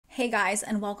Hey guys,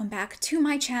 and welcome back to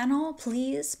my channel.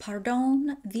 Please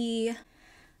pardon the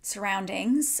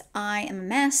surroundings. I am a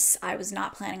mess. I was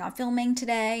not planning on filming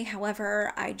today.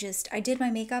 However, I did my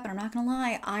makeup, and I'm not gonna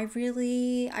lie, I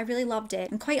really loved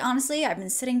it. And quite honestly, I've been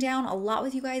sitting down a lot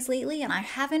with you guys lately and I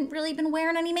haven't really been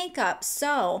wearing any makeup.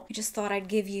 So I just thought I'd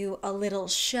give you a little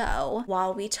show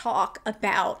while we talk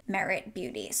about Merit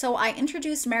Beauty. So I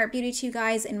introduced Merit Beauty to you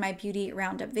guys in my beauty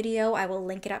roundup video. I will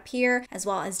link it up here as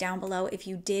well as down below if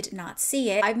you did not see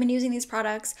it. I've been using these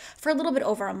products for a little bit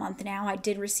over a month now. I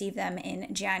did receive them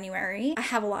in January. I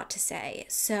have a lot to say,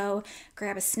 so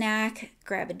grab a snack,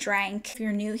 grab a drink. If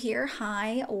you're new here,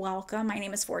 hi, welcome. My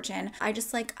name is Fortune. I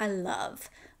love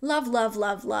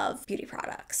beauty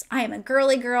products. I am a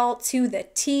girly girl to the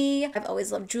T. I've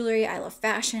always loved jewelry. I love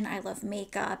fashion. I love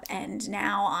makeup. And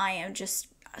now I am just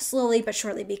slowly but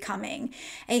surely becoming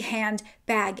a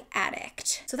handbag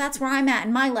addict. So that's where I'm at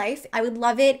in my life. I would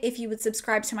love it if you would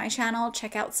subscribe to my channel,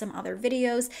 check out some other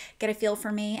videos, get a feel for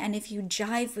me, and if you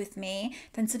jive with me,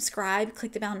 then subscribe,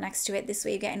 click the bell next to it. This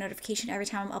way you get a notification every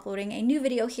time I'm uploading a new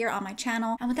video here on my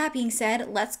channel. And with that being said,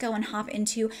 let's go and hop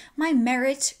into my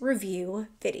Merit review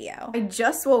video. I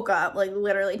just woke up like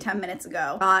literally 10 minutes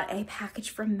ago, got a package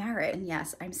from Merit, and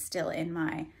yes, I'm still in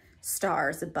my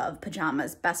stars above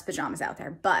pajamas, best pajamas out there.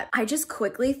 But I just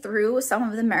quickly threw some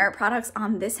of the Merit products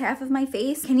on this half of my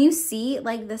face. Can you see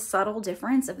like the subtle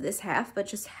difference of this half, but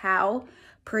just how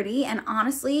pretty? And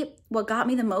honestly, what got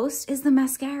me the most is the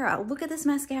mascara. Look at this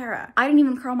mascara. I didn't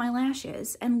even curl my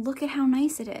lashes, and look at how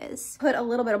nice it is. Put a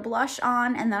little bit of blush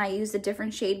on, and then I used a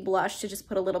different shade blush to just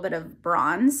put a little bit of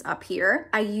bronze up here.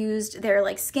 I used their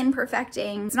like skin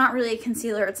perfecting. It's not really a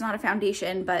concealer, it's not a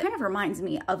foundation, but it kind of reminds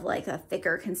me of like a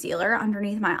thicker concealer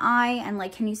underneath my eye. And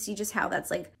like, can you see just how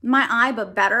that's like my eye,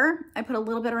 but better? I put a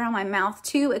little bit around my mouth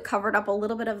too. It covered up a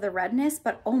little bit of the redness,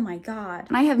 but oh my God.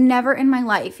 And I have never in my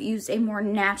life used a more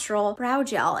natural brow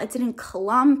gel. It didn't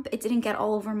clump, it didn't get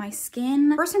all over my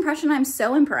skin. First impression, I'm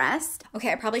so impressed.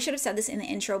 Okay, I probably should have said this in the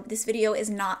intro, but this video is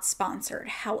not sponsored.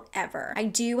 However, I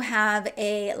do have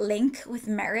a link with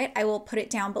Merit. I will put it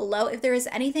down below. If there is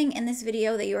anything in this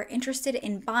video that you are interested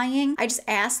in buying, I just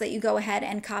ask that you go ahead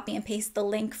and copy and paste the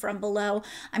link from below.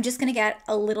 I'm just gonna get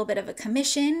a little bit of a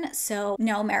commission, so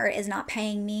no, Merit is not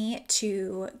paying me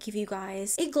to give you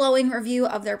guys a glowing review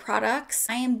of their products.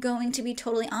 I am going to be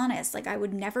totally honest. Like, I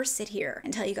would never sit here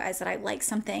and tell you guys that I like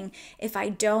something if I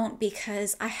don't,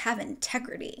 because I have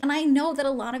integrity. And I know that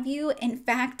a lot of you, in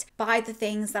fact, buy the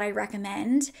things that I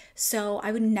recommend. So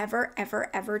I would never,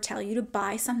 ever tell you to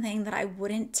buy something that I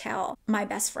wouldn't tell my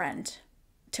best friend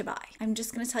to buy. I'm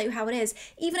just gonna tell you how it is,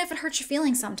 even if it hurts your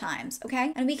feelings sometimes,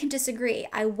 okay? And we can disagree.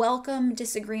 I welcome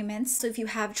disagreements. So if you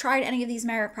have tried any of these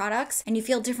Merit products and you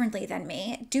feel differently than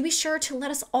me, do be sure to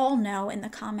let us all know in the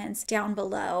comments down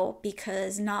below,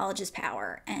 because knowledge is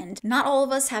power. And not all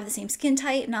of us have the same skin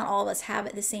type, not all of us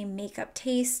have the same makeup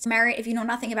taste. Merit, if you know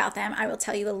nothing about them, I will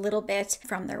tell you a little bit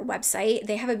from their website.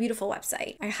 They have a beautiful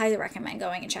website. I highly recommend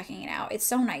going and checking it out. It's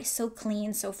so nice, so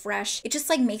clean, so fresh. It just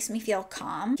like makes me feel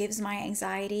calm, gives my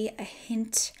anxiety a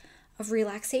hint of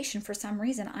relaxation for some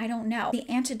reason. I don't know. The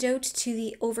antidote to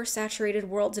the oversaturated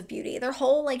worlds of beauty. Their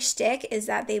whole like shtick is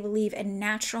that they believe in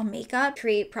natural makeup,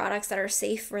 create products that are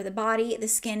safe for the body, the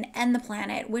skin, and the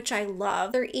planet, which I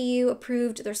love. They're EU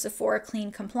approved, they're Sephora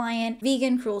clean compliant,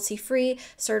 vegan, cruelty free,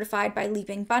 certified by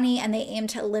Leaping Bunny, and they aim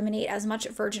to eliminate as much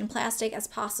virgin plastic as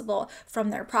possible from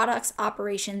their products,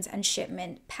 operations, and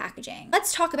shipment packaging.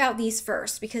 Let's talk about these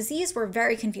first, because these were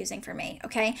very confusing for me,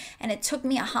 okay? And it took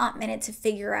me a hot minute to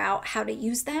figure out how to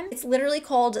use them. It's literally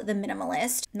called the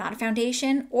Minimalist, not a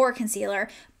foundation or concealer,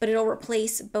 but it'll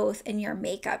replace both in your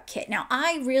makeup kit. Now,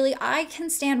 I can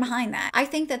stand behind that. I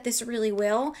think that this really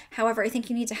will. However, I think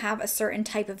you need to have a certain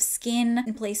type of skin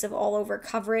in place of all over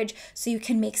coverage so you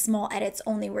can make small edits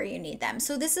only where you need them.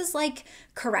 So this is like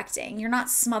correcting. You're not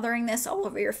smothering this all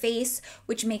over your face,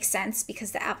 which makes sense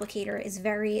because the applicator is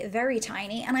very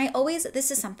tiny. And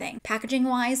this is something packaging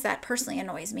wise that personally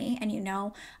annoys me, and you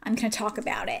know I'm gonna talk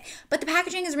about it. But the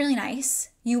packaging is really nice.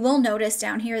 You will notice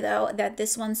down here though that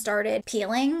this one started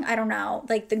peeling. I don't know,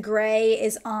 like the gray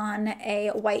is on a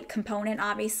white component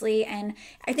obviously, and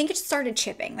I think it started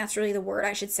chipping. That's really the word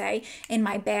I should say. In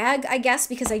my bag, I guess,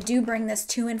 because I do bring this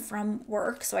to and from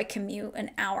work, so I commute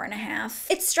an hour and a half.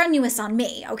 It's strenuous on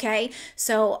me, okay?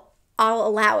 So I'll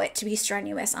allow it to be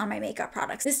strenuous on my makeup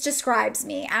products. This describes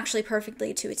me actually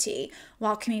perfectly to a T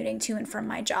while commuting to and from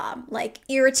my job. Like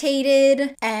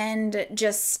irritated and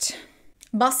just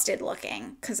busted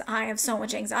looking because I have so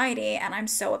much anxiety and I'm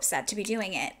so upset to be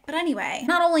doing it. But anyway,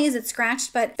 not only is it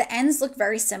scratched, but the ends look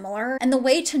very similar. And the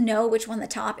way to know which one the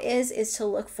top is to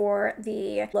look for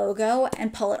the logo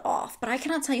and pull it off. But I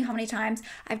cannot tell you how many times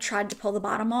I've tried to pull the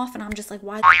bottom off and I'm just like,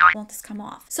 why the won't this come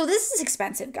off? So this is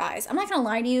expensive, guys. I'm not gonna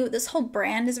lie to you. This whole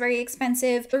brand is very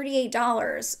expensive.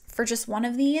 $38 for just one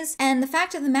of these. And the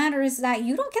fact of the matter is that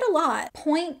you don't get a lot.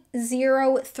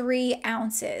 0.03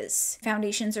 ounces.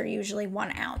 Foundations are usually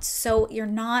 1 ounce. So you're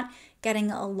not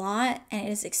getting a lot and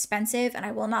it is expensive, and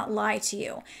I will not lie to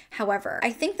you. However,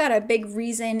 I think that a big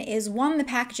reason is, one, the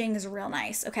packaging is real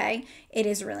nice, okay? It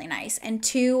is really nice. And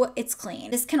two, it's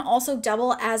clean. This can also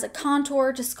double as a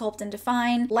contour to sculpt and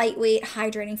define. Lightweight,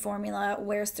 hydrating formula,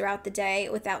 wears throughout the day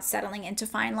without settling into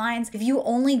fine lines. If you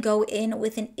only go in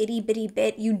with an itty bitty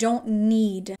bit, you don't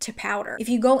need to powder. If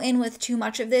you go in with too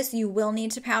much of this, you will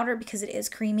need to powder because it is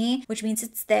creamy, which means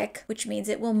it's thick, which means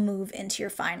it will move into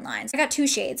your fine lines. I got two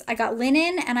shades. I got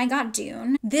Linen and I got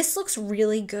Dune. This looks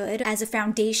really good as a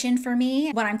foundation for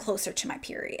me when I'm closer to my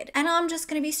period. And I'm just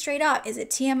gonna be straight up. Is it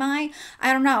TMI?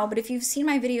 I don't know, but if you've seen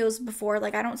my videos before,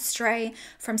 like, I don't stray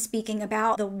from speaking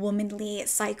about the womanly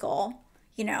cycle,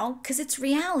 you know, because it's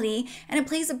reality and it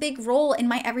plays a big role in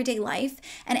my everyday life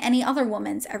and any other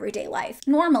woman's everyday life.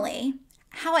 Normally,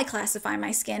 how I classify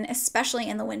my skin, especially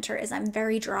in the winter, is I'm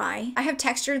very dry. I have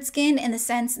textured skin in the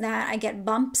sense that I get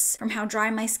bumps from how dry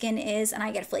my skin is and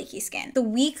I get flaky skin. The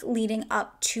week leading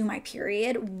up to my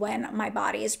period, when my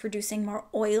body is producing more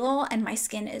oil and my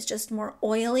skin is just more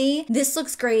oily, this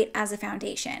looks great as a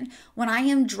foundation. When I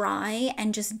am dry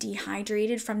and just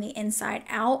dehydrated from the inside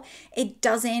out, it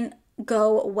doesn't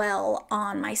go well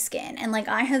on my skin. And like,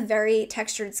 I have very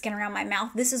textured skin around my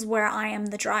mouth. This is where I am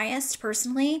the driest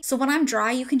personally. So when I'm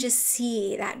dry, you can just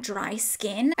see that dry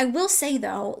skin. I will say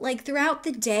though, like, throughout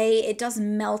the day, it does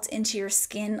melt into your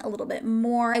skin a little bit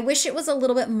more. I wish it was a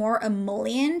little bit more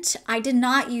emollient. I did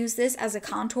not use this as a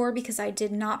contour because I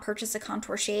did not purchase a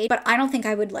contour shade, but I don't think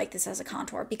I would like this as a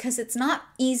contour because it's not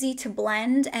easy to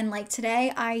blend. And like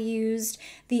today I used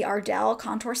the Ardell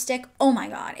contour stick. Oh my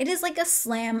God, it is like a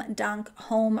slam dunk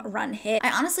home run hit.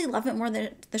 I honestly love it more than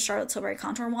the Charlotte Tilbury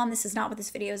contour wand. This is not what this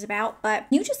video is about, but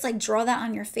you just like draw that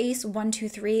on your face, 1, 2,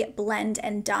 3, blend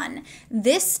and done.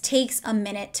 This takes a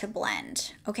minute to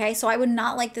blend, okay? So I would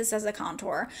not like this as a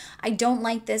contour. I don't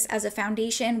like this as a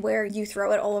foundation where you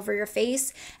throw it all over your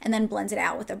face and then blend it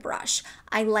out with a brush.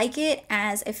 I like it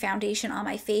as a foundation on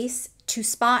my face to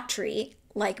spot treat,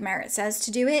 like Merit says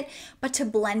to do it, but to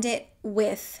blend it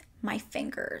with my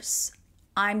fingers.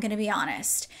 I'm gonna be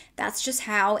honest, that's just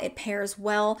how it pairs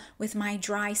well with my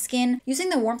dry skin. Using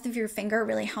the warmth of your finger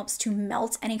really helps to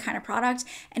melt any kind of product.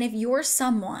 And if you're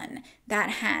someone that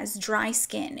has dry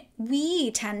skin,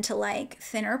 we tend to like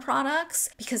thinner products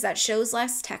because that shows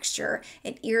less texture.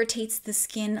 It irritates the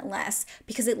skin less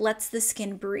because it lets the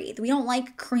skin breathe. We don't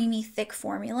like creamy, thick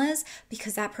formulas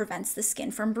because that prevents the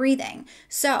skin from breathing.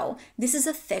 So this is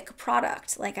a thick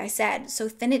product, like I said. So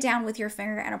thin it down with your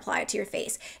finger and apply it to your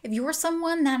face. If you're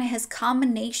someone that has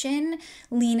combination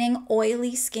leaning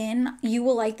oily skin, you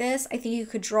will like this. I think you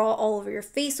could draw all over your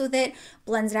face with it,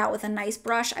 blend it out with a nice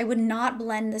brush. I would not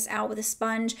blend this out with a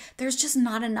sponge. There's just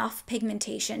not enough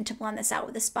pigmentation to blend this out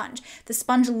with a sponge. The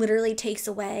sponge literally takes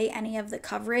away any of the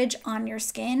coverage on your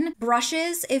skin.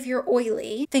 Brushes if you're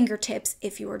oily, fingertips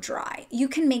if you are dry. You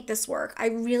can make this work. I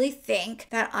really think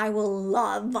that I will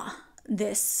love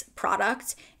this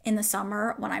product in the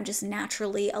summer when I'm just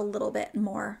naturally a little bit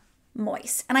more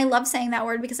moist. And I love saying that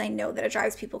word because I know that it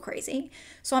drives people crazy.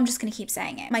 So I'm just gonna keep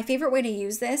saying it. My favorite way to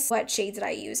use this, what shade did I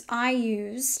use? I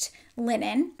used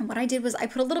Linen. And what I did was I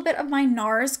put a little bit of my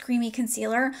NARS Creamy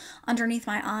Concealer underneath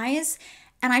my eyes.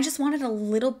 And I just wanted a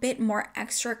little bit more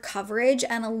extra coverage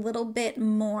and a little bit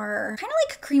more kind of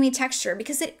like creamy texture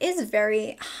because it is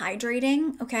very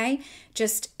hydrating, okay?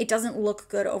 Just, it doesn't look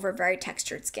good over very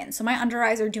textured skin. So my under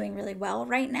eyes are doing really well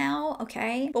right now,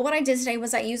 okay? But what I did today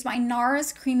was I used my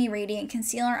NARS Creamy Radiant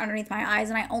Concealer underneath my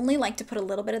eyes, and I only like to put a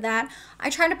little bit of that.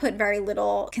 I try to put very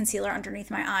little concealer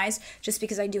underneath my eyes just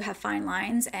because I do have fine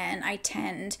lines and I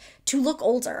tend to look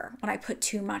older when I put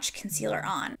too much concealer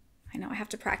on. I know I have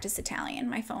to practice Italian.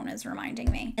 My phone is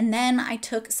reminding me. And then I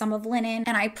took some of Linen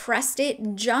and I pressed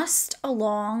it just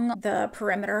along the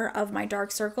perimeter of my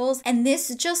dark circles. And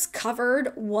this just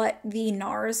covered what the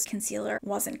NARS concealer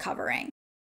wasn't covering.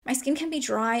 My skin can be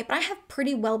dry, but I have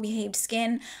pretty well-behaved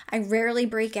skin. I rarely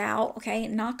break out, okay?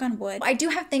 Knock on wood. I do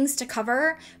have things to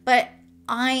cover, but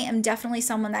I am definitely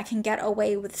someone that can get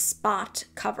away with spot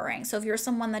covering. So if you're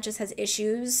someone that just has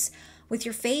issues with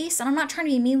your face, and I'm not trying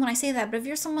to be mean when I say that, but if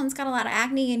you're someone that's got a lot of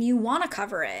acne and you want to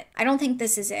cover it, I don't think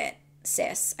this is it.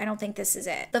 sis, I don't think this is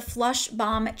it. The Flush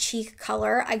Balm Cheek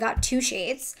Color, I got 2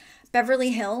 shades,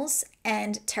 Beverly Hills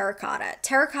and Terracotta.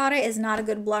 Terracotta is not a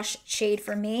good blush shade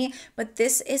for me, but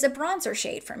this is a bronzer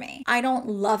shade for me. I don't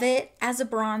love it as a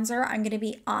bronzer, I'm gonna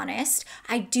be honest.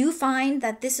 I do find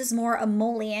that this is more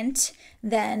emollient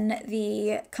than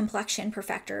the complexion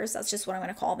perfectors. That's just what I'm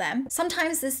gonna call them.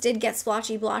 Sometimes this did get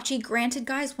splotchy blotchy. Granted,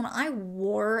 guys, when I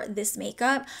wore this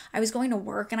makeup, I was going to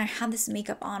work and I had this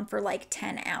makeup on for like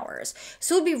 10 hours.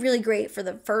 So it would be really great for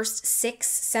the first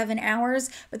 6-7 hours,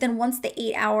 but then once the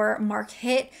 8-hour mark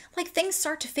hit, like things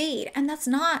start to fade. And that's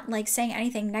not like saying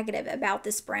anything negative about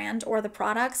this brand or the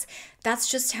products. That's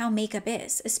just how makeup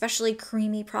is, especially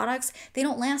creamy products. They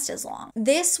don't last as long.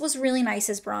 This was really nice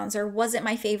as bronzer. Was it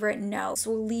my favorite? No. This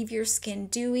will leave your skin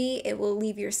dewy. It will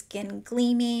leave your skin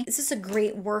gleamy. This is a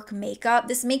great work makeup.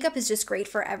 This makeup is just great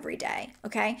for every day,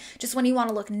 okay? Just when you want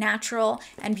to look natural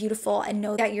and beautiful and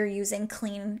know that you're using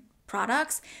clean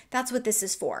products, that's what this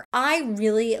is for. I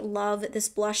really love this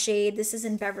blush shade. This is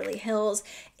in Beverly Hills.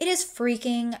 It is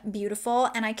freaking beautiful,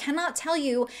 and I cannot tell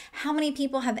you how many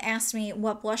people have asked me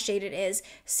what blush shade it is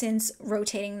since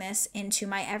rotating this into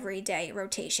my everyday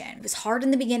rotation. It was hard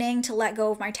in the beginning to let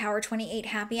go of my Tower 28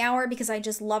 Happy Hour because I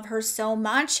just love her so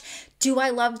much. Do I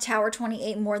love Tower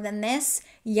 28 more than this?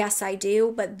 Yes, I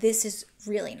do, but this is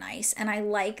really nice and I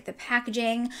like the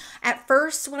packaging. At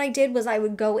first, what I did was I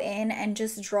would go in and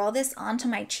just draw this onto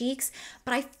my cheeks,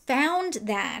 but I found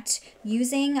that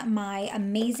using my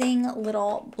amazing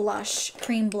little blush,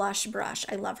 cream blush brush,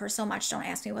 I love her so much, don't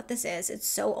ask me what this is, it's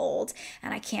so old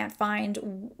and I can't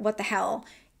find what the hell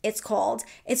it's called.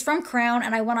 It's from Crown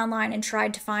and I went online and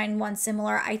tried to find one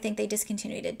similar. I think they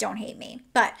discontinued it, don't hate me.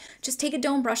 But just take a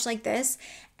dome brush like this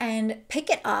and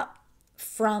pick it up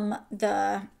from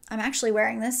the, I'm actually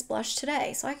wearing this blush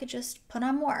today, so I could just put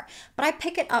on more. But I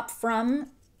pick it up from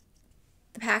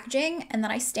the packaging and then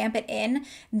I stamp it in.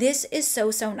 This is so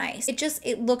nice.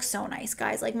 It looks so nice,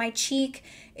 guys. Like my cheek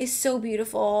is so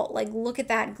beautiful. Like look at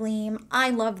that gleam. I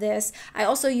love this. I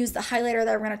also use the highlighter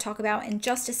that we're going to talk about in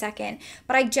just a second,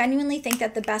 but I genuinely think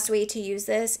that the best way to use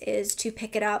this is to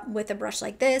pick it up with a brush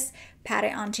like this, pat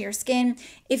it onto your skin.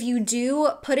 If you do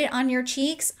put it on your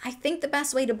cheeks, I think the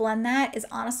best way to blend that is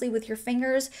honestly with your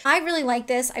fingers. I really like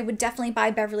this. I would definitely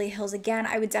buy Beverly Hills again.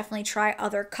 I would definitely try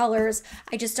other colors.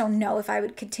 I just don't know if I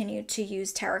would continue to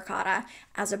use Terracotta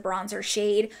as a bronzer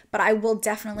shade, but I will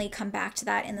definitely come back to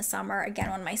that in the summer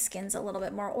again when my skin's a little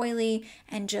bit more oily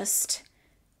and just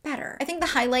better. I think the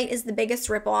highlight is the biggest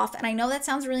ripoff, and I know that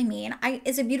sounds really mean.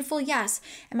 Is it beautiful? Yes.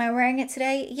 Am I wearing it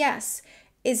today? Yes.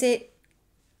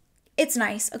 It's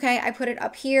nice, okay? I put it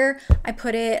up here. I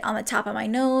put it on the top of my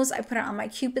nose. I put it on my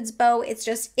Cupid's bow. It's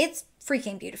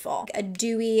freaking beautiful. A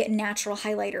dewy natural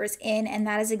highlighter is in, and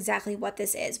that is exactly what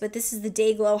this is. But this is the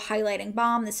Day Glow Highlighting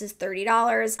Balm. This is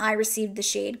 $30. I received the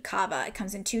shade Kava. It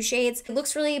comes in 2 shades. It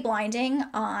looks really blinding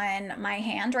on my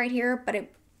hand right here, but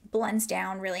it blends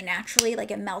down really naturally,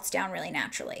 like it melts down really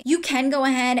naturally. You can go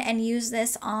ahead and use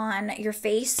this on your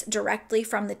face directly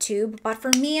from the tube, but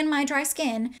for me and my dry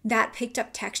skin, that picked up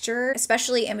texture,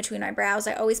 especially in between my brows.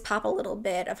 I always pop a little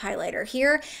bit of highlighter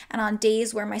here, and on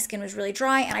days where my skin was really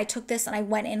dry and I took this and I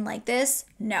went in like this,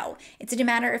 no. It didn't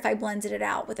matter if I blended it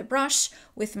out with a brush,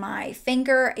 with my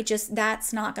finger,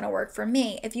 that's not gonna work for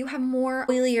me. If you have more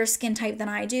oilier skin type than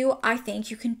I do, I think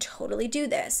you can totally do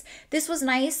this. This was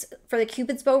nice for the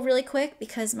Cupid's bow really quick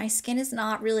because my skin is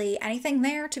not really anything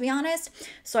there, to be honest.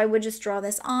 So I would just draw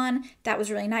this on. That was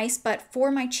really nice. But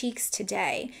for my cheeks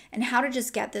today and how to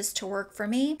just get this to work for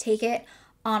me, take it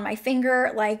on my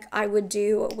finger like I would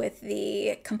do with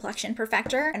the complexion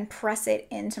perfector and press it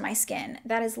into my skin.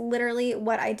 That is literally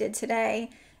what I did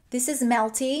today. This is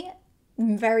melty,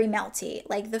 very melty.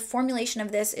 Like the formulation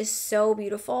of this is so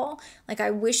beautiful. Like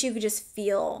I wish you could just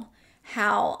feel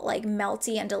how like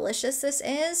melty and delicious this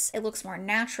is. It looks more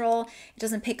natural. It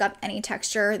doesn't pick up any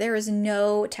texture. There is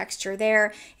no texture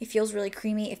there. It feels really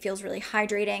creamy. It feels really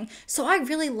hydrating. So I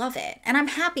really love it. And I'm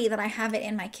happy that I have it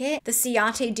in my kit. The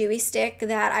Ciate Dewy Stick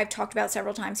that I've talked about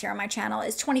several times here on my channel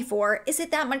is $24. Is it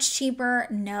that much cheaper?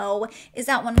 No. Is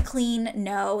that one clean?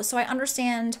 No. So I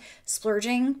understand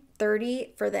splurging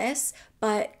 $30 for this,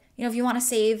 but you know, if you want to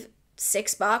save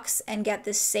 $6 and get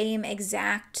the same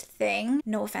exact thing,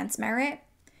 no offense Merit,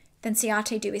 then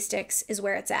Ciate Dewy Sticks is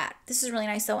where it's at. This is really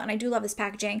nice though, and I do love this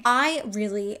packaging. I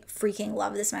really freaking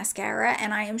love this mascara,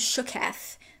 and I am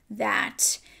shooketh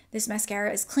that this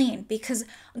mascara is clean because,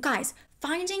 guys,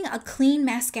 finding a clean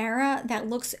mascara that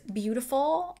looks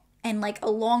beautiful and like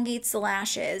elongates the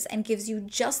lashes and gives you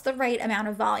just the right amount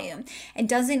of volume and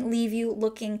doesn't leave you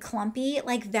looking clumpy.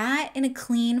 Like that in a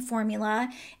clean formula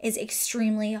is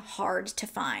extremely hard to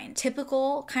find.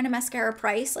 Typical kind of mascara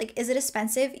price. Like, is it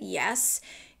expensive? Yes.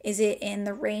 Is it in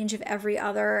the range of every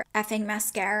other effing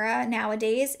mascara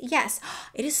nowadays? Yes.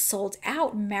 It is sold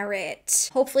out,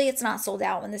 Merit. Hopefully it's not sold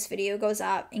out when this video goes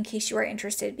up, in case you are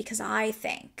interested, because I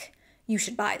think you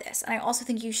should buy this. And I also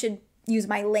think you should use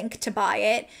my link to buy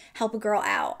it. Help a girl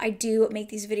out. I do make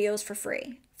these videos for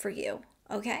free for you.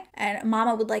 Okay. And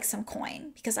mama would like some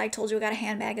coin because I told you I got a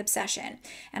handbag obsession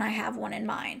and I have one in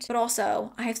mind. But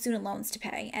also I have student loans to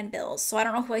pay and bills. So I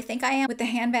don't know who I think I am with the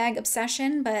handbag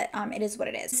obsession, but it is what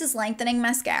it is. This is Lengthening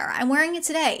mascara. I'm wearing it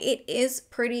today. It is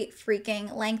pretty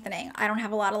freaking lengthening. I don't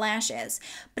have a lot of lashes,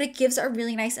 but it gives a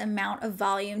really nice amount of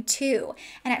volume too.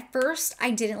 And at first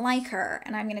I didn't like her,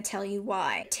 and I'm going to tell you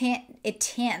why. It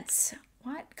tints.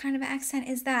 What kind of accent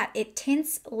is that? It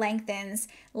tints, lengthens,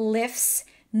 lifts,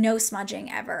 no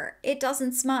smudging ever. It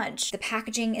doesn't smudge. The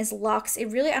packaging is luxe. It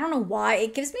really, I don't know why,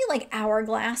 it gives me like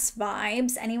Hourglass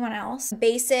vibes. Anyone else?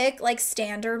 Basic, like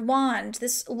standard wand.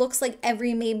 This looks like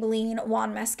every Maybelline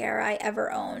wand mascara I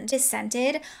ever owned. It's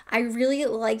scented. I really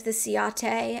like the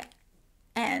Ciate,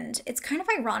 and it's kind of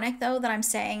ironic though that I'm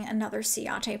saying another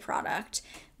Ciate product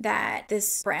that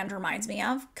this brand reminds me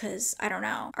of, because I don't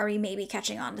know, are we maybe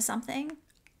catching on to something?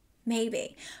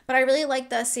 Maybe. But I really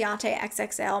like the Ciate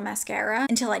XXL mascara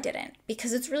until I didn't,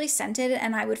 because it's really scented,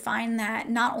 and I would find that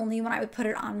not only when I would put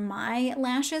it on my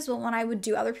lashes, but when I would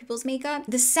do other people's makeup,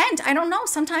 the scent, I don't know,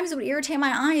 sometimes it would irritate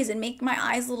my eyes and make my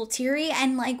eyes a little teary.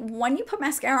 And like when you put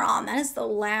mascara on, that is the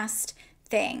last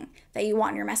thing that you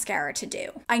want your mascara to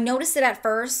do. I noticed it at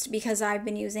first because I've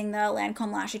been using the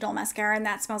Lancome Lash Idol mascara and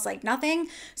that smells like nothing.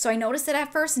 So I noticed it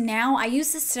at first. Now I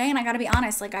use this today and I gotta be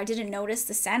honest, like I didn't notice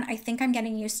the scent. I think I'm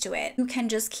getting used to it. You can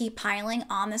just keep piling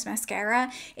on this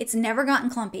mascara. It's never gotten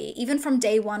clumpy, even from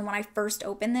day one when I first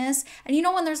opened this. And you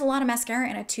know when there's a lot of mascara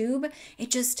in a tube, it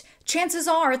just, chances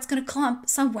are it's gonna clump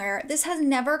somewhere. This has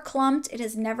never clumped. It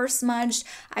has never smudged.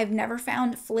 I've never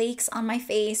found flakes on my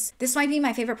face. This might be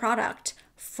my favorite product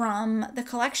from the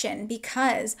collection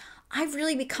because I've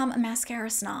really become a mascara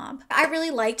snob. I really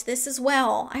liked this as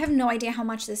well. I have no idea how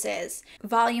much this is.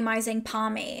 Volumizing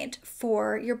pomade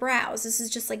for your brows. This is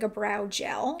just like a brow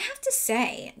gel. I have to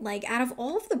say, like out of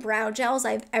all of the brow gels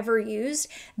I've ever used,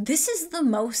 this is the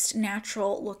most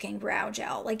natural looking brow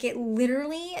gel. Like it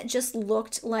literally just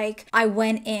looked like I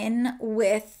went in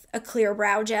with a clear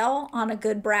brow gel on a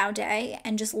good brow day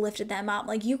and just lifted them up.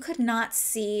 Like you could not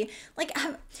see, like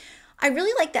I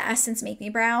really like the Essence Make Me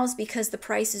Brows because the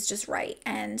price is just right.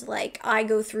 And like I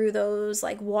go through those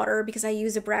like water because I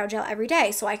use a brow gel every day.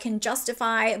 So I can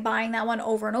justify buying that one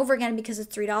over and over again because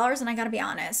it's $3. And I gotta be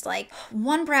honest, like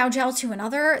one brow gel to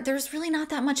another, there's really not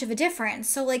that much of a difference.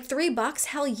 So like $3,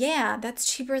 hell yeah,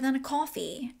 that's cheaper than a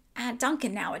coffee at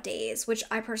Dunkin' nowadays, which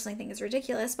I personally think is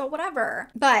ridiculous, but whatever.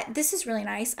 But this is really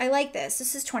nice. I like this.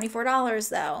 This is $24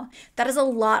 though. That is a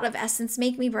lot of Essence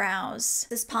Make Me Brows.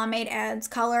 This pomade adds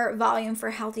color, volume for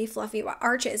healthy, fluffy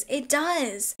arches. It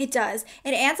does. It does.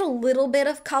 It adds a little bit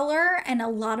of color and a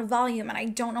lot of volume, and I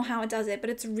don't know how it does it, but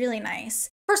it's really nice.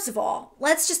 First of all,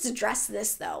 let's just address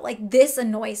this though. Like this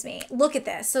annoys me. Look at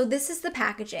this. So this is the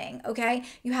packaging, okay?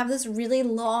 You have this really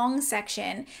long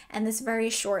section and this very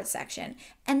short section.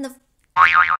 And the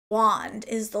wand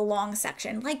is the long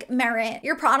section. Like Merit,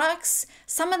 your products,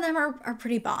 some of them are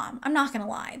pretty bomb. I'm not gonna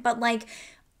lie. But like,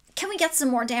 can we get some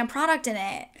more damn product in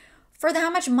it? For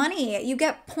how much money? You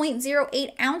get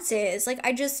 0.08 ounces. Like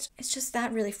it's just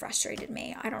that really frustrated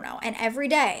me. I don't know. And every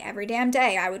damn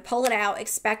day, I would pull it out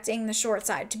expecting the short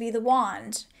side to be the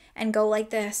wand and go like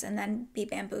this and then be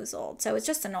bamboozled. So it's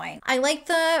just annoying. I like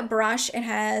the brush.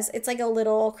 It's like a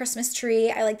little Christmas tree.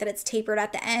 I like that it's tapered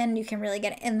at the end. You can really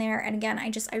get it in there. And again,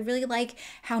 I really like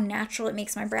how natural it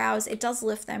makes my brows. It does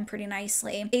lift them pretty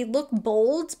nicely. They look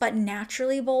bold, but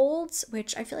naturally bold,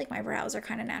 which I feel like my brows are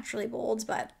kind of naturally bold,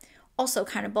 but also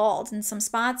kind of bald in some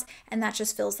spots, and that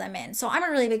just fills them in. So I'm a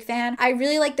really big fan. I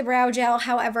really like the brow gel.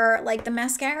 However, like the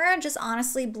mascara just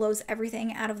honestly blows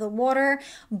everything out of the water.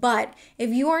 But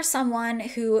if you are someone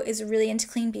who is really into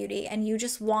clean beauty and you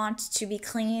just want to be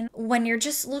clean when you're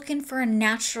just looking for a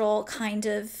natural kind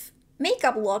of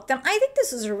makeup look, then I think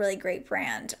this is a really great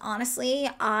brand. Honestly,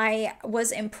 I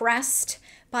was impressed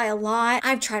by a lot.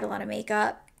 I've tried a lot of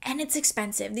makeup. And it's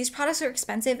expensive. These products are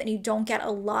expensive and you don't get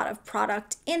a lot of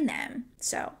product in them.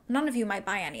 So none of you might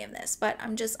buy any of this, but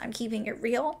I'm keeping it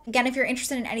real. Again, if you're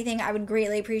interested in anything, I would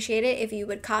greatly appreciate it if you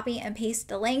would copy and paste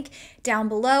the link down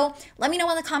below. Let me know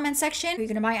in the comment section. Are you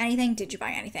gonna buy anything? Did you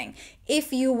buy anything?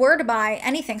 If you were to buy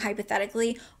anything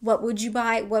hypothetically, what would you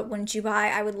buy? What wouldn't you buy?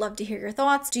 I would love to hear your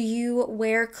thoughts. Do you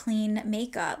wear clean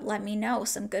makeup? Let me know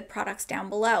some good products down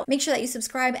below. Make sure that you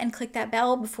subscribe and click that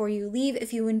bell before you leave.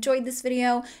 If you enjoyed this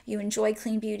video, you enjoy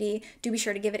clean beauty, do be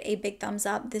sure to give it a big thumbs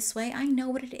up. This way I know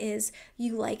what it is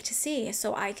you like to see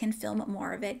so I can film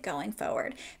more of it going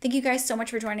forward. Thank you guys so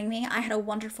much for joining me. I had a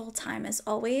wonderful time as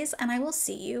always, and I will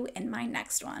see you in my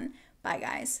next one. Bye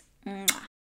guys. Mwah.